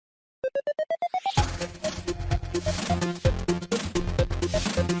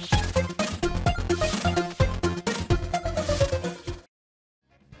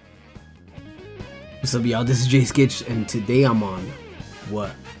What's up, y'all? This is Jayysketch, and today I'm on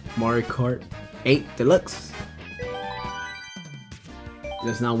what? Mario Kart 8 Deluxe.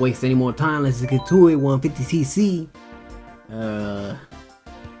 Let's not waste any more time. Let's get to it. 150cc. Let's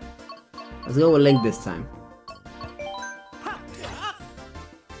go with Link this time.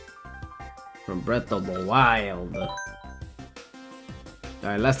 From Breath of the Wild.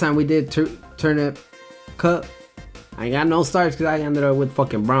 Alright, last time we did Turnip Cup. I ain't got no stars because I ended up with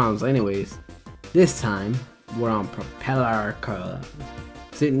fucking bronze. Anyways, this time we're on Propeller Car.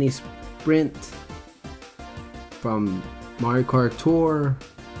 Sydney Sprint from Mario Kart Tour,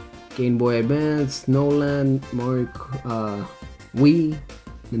 Game Boy Advance, Snowland, Mario Wii,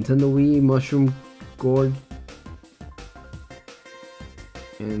 Nintendo Wii, Mushroom Gorge,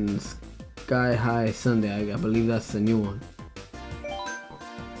 and Sky High Sunday. I believe that's the new one.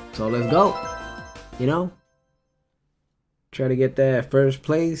 So let's go. You know, try to get that first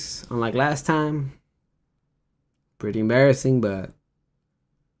place, unlike last time. Pretty embarrassing, but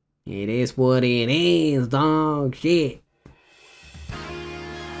it is what it is, dog. Shit.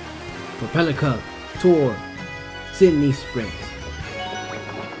 Propeller Cup Tour, Sydney Sprint.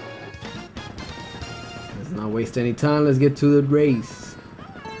 Let's not waste any time. Let's get to the race.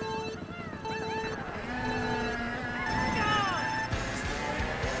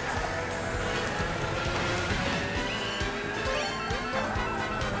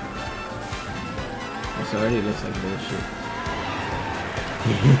 This already looks like bullshit.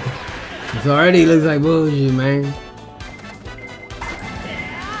 This already looks like bullshit, man.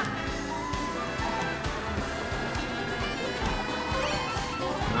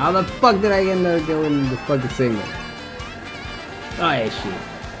 How the fuck did I end up doing the fucking signal? Oh yeah, shit.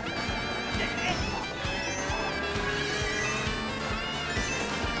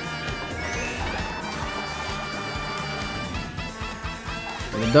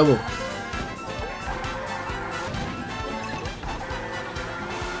 And a double.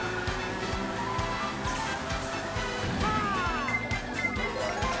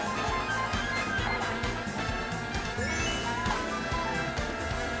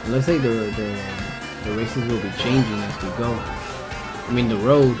 Looks like the races will be changing as we go. I mean the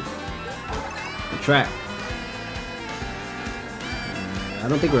road, the track. I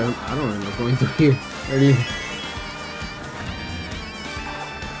don't remember going through here. Already.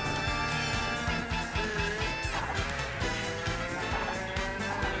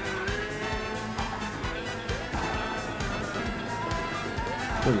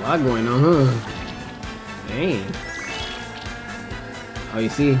 There's a lot going on, huh? Dang. Oh, you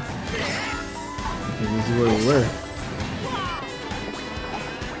see? Because this is where we were.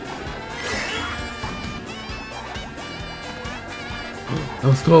 That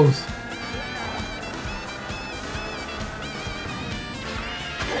was close.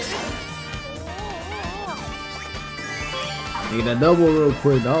 Get that double real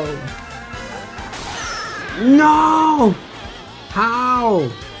quick, dog. No!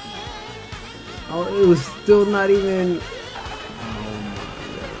 How? Oh, it was still not even.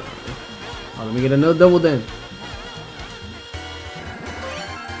 Oh, let me get another double then.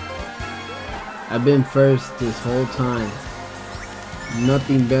 I've been first this whole time.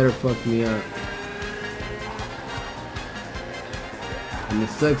 Nothing better fucked me up. And it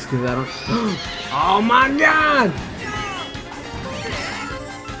sucks because I don't. Oh my god!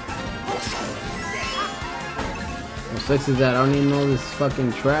 What sucks is that I don't even know this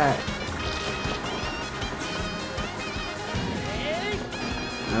fucking track.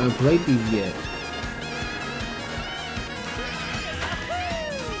 I haven't played these yet.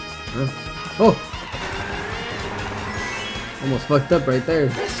 Huh? Oh! Almost fucked up right there.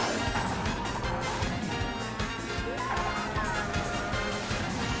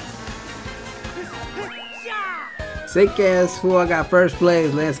 Sick ass fool, I got first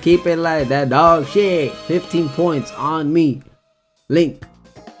place. Let's keep it like that, dog shit. 15 points on me. Link.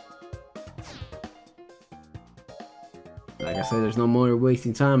 Like I said, there's no more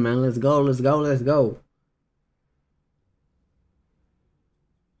wasting time, man. Let's go, let's go, let's go.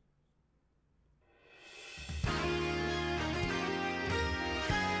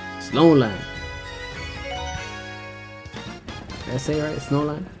 Snowland. Did I say it right?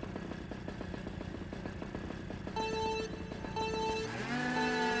 Snowland?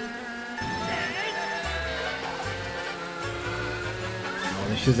 Oh,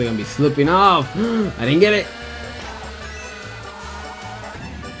 this shit's gonna be slipping off. I didn't get it.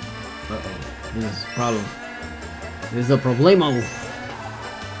 This is a problem. This is a problemo.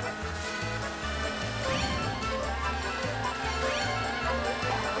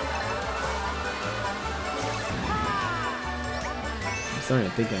 I'm starting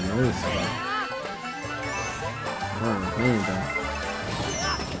to think I know this spot. playing that.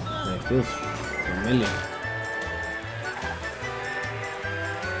 It feels familiar.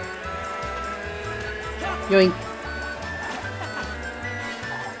 Yoink.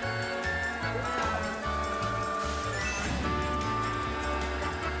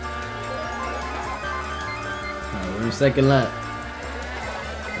 Alright, we're in second lap.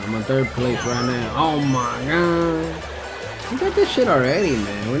 I'm in third place right now. Oh my god. We got this shit already,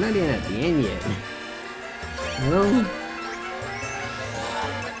 man. We're not even at the end yet. You know?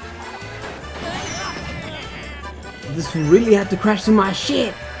 This really had to crash to my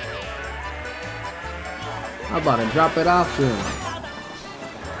shit. I'm about to drop it off to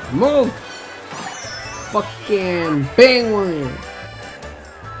him. Move! Fucking penguin!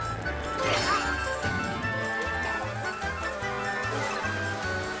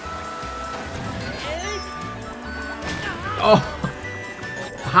 Oh!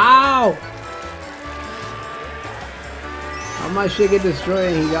 How? How my shit get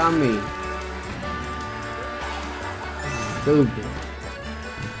destroyed and he got me? Stupid.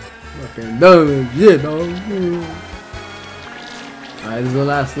 Fucking dumb shit, dog. Alright, this is the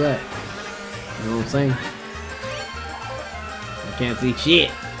last lap. You know what I'm saying? I can't see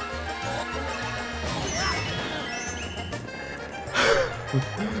shit.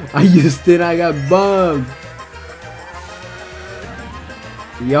 I used it, I got bugged.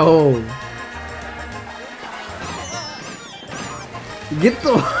 Yo. Get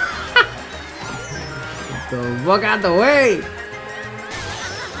the get the fuck out the way.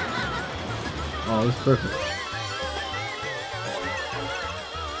 Oh, it's perfect.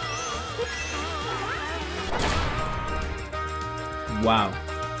 Wow.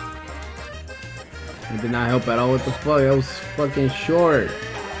 It did not help at all. What the fuck? That was fucking short.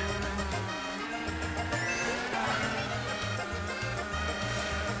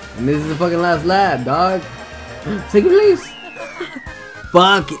 And this is the fucking last lap, dog. Second place.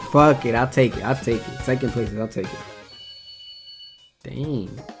 Fuck it. Fuck it. I'll take it. I'll take it. Second place. I'll take it. Dang.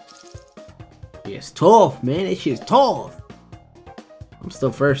 It's tough, man. This shit's tough. I'm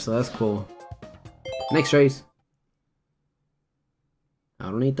still first, so that's cool. Next race. I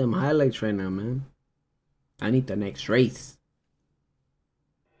don't need them highlights right now, man. I need the next race.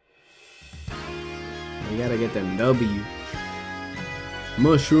 We gotta get them W.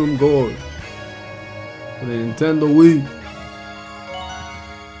 Mushroom Gold for the Nintendo Wii.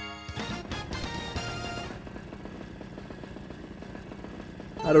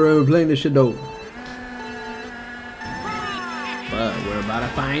 I don't remember playing this shit though. But we're about to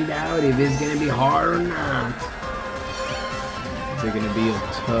find out if it's gonna be hard or not. Is it gonna be a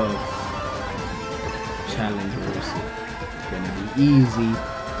tough challenge or is it gonna be easy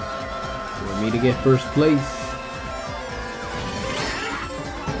for me to get first place?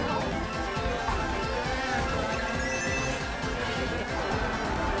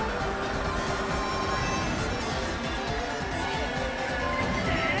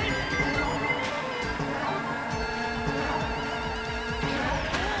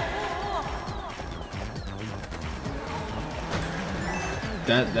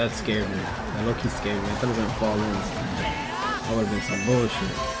 That scared me. That low-key scared me. I thought it was gonna fall in. That would have been some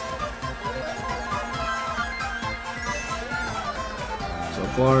bullshit. So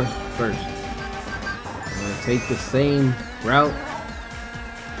far, first. I'm gonna take the same route.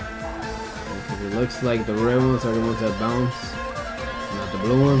 Because it looks like the red ones are the ones that bounce. Not the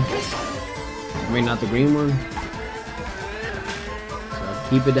blue one. I mean, not the green one. So I'll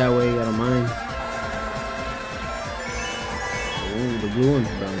keep it that way, I don't mind. The blue one's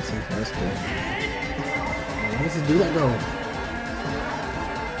bouncing, so that's good. Oh, why does it do that though?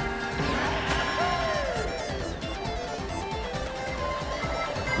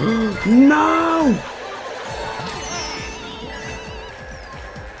 No!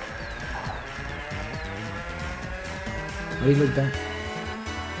 Why do you look back?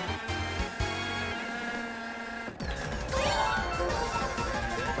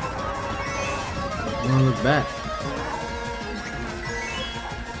 I don't look back.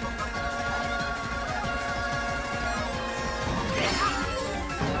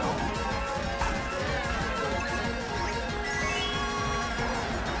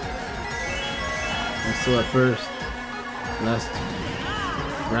 Still at first. Last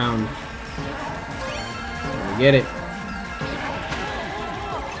round. We get it.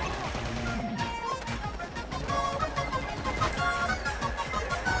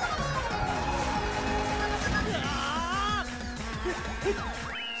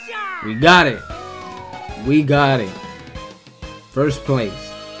 We got it. We got it. First place.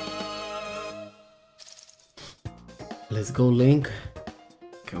 Let's go, Link.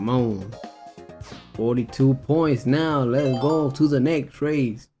 Come on. 42 points now. Let's go to the next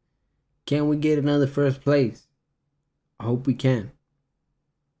race. Can we get another first place? I hope we can.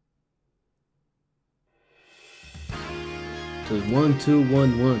 So it's 1, 2,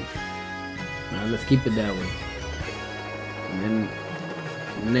 1, 1. Now let's keep it that way. And then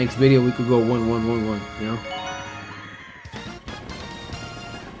in the next video we could go 1, 1, 1, 1. You know.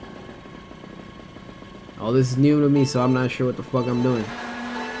 All this is new to me, so I'm not sure what the fuck I'm doing.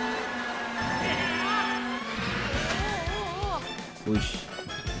 Whoosh.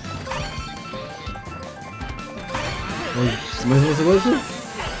 Oh, am I supposed to go this?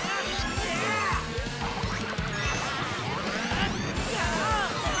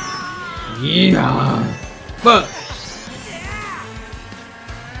 Yeah! Fuck!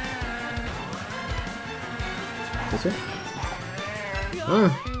 This way? Huh?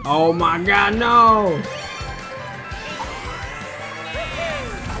 Oh my god, no!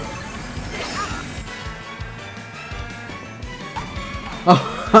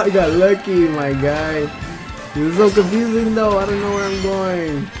 Oh, I got lucky, my guy. This is so confusing though, I don't know where I'm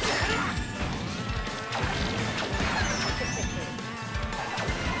going.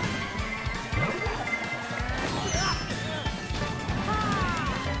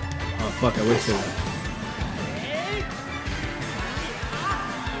 Oh fuck, I wasted it.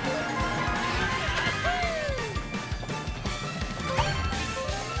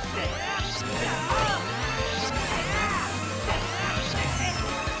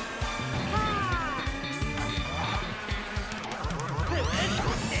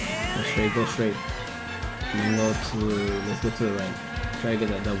 Go straight. And then let's go to the right. Try to get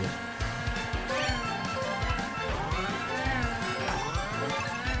that double.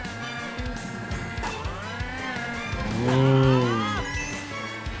 Oh.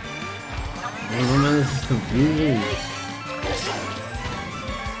 Oh man, this is confusing.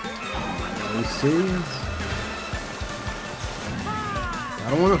 Are you serious? I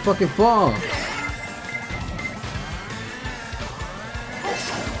don't want to fucking fall.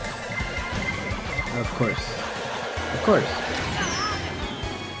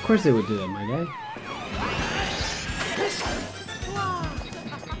 Of course they would do that, my guy.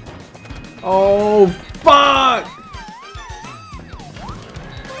 Oh fuck!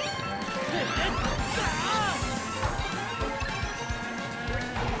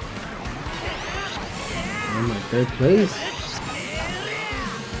 Oh my, third place.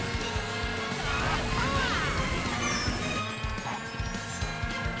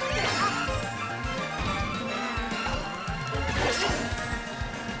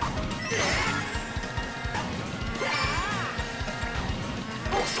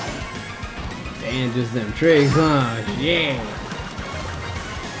 And just them tricks, huh? Yeah.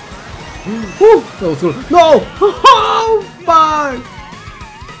 Woo! That was cool. No! Oh, fuck!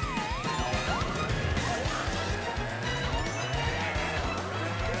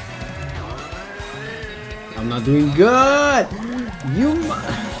 I'm not doing good.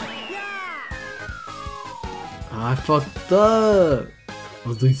 I fucked up. I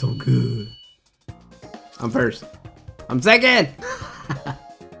was doing so good. I'm first. I'm second.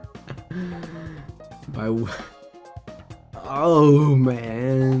 Oh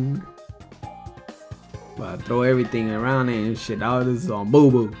man, but I throw everything around it and shit. All this is on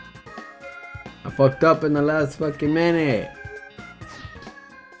boo boo. I fucked up in the last fucking minute.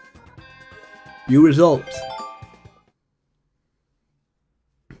 View results.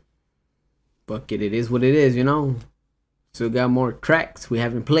 Fuck it, it is what it is, you know. Still got more tracks we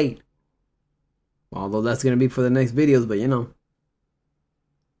haven't played. Although that's gonna be for the next videos, but you know.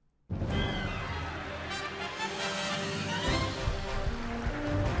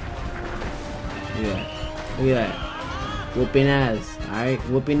 Yeah, look at that. Whooping ass, alright?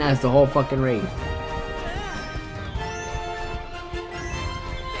 Whooping ass the whole fucking race.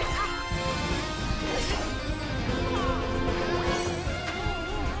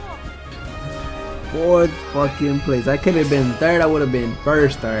 Fourth fucking place. I could have been third, I would have been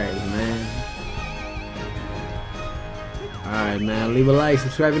first already, man. Alright, man. Leave a like,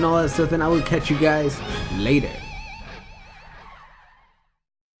 subscribe, and all that stuff, and I will catch you guys later.